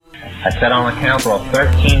I said on the council of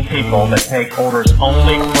 13 people that take orders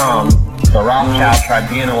only from the Rothschild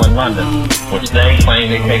Tribunal in London, which they claim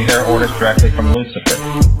they take their orders directly from Lucifer.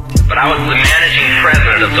 But I was the managing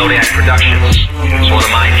president of Zodiac Productions. It's one of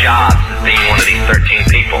my jobs as being one of these 13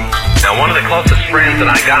 people. Now, one of the closest friends that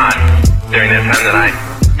I got during that time that I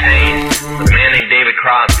obtained was a man named David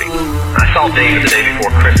Crosby. I saw David the day before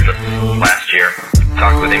Christmas last year.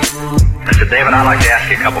 Talked with him. I said, David, I'd like to ask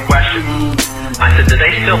you a couple questions. I said, do they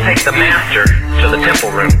still take the master to the temple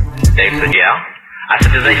room? Dave said, yeah. I said,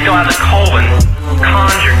 do they still have the coven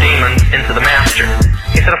conjure demons into the master?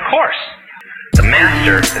 He said, of course. The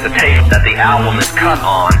master is a tape that the album is cut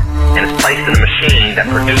on and is placed in a machine that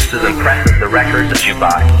produces and presses the records that you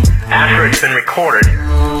buy. After it's been recorded,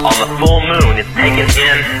 on the full moon, it's taken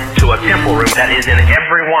into a temple room that is in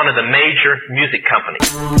every one of the major music companies.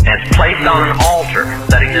 And it's placed on an altar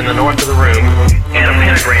setting in the north of the room and a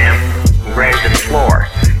pentagram engraved in the floor.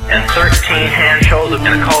 And 13 hand-chosen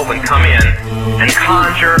in a coven come in and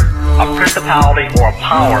conjure a principality or a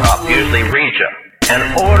power-up, usually Regia, and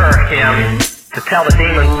order him to tell the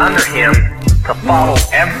demons under him to follow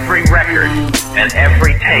every record and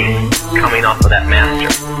every tape coming off of that master.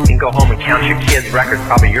 You can go home and count your kids' records,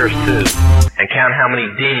 probably yours too, and count how many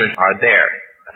demons are there.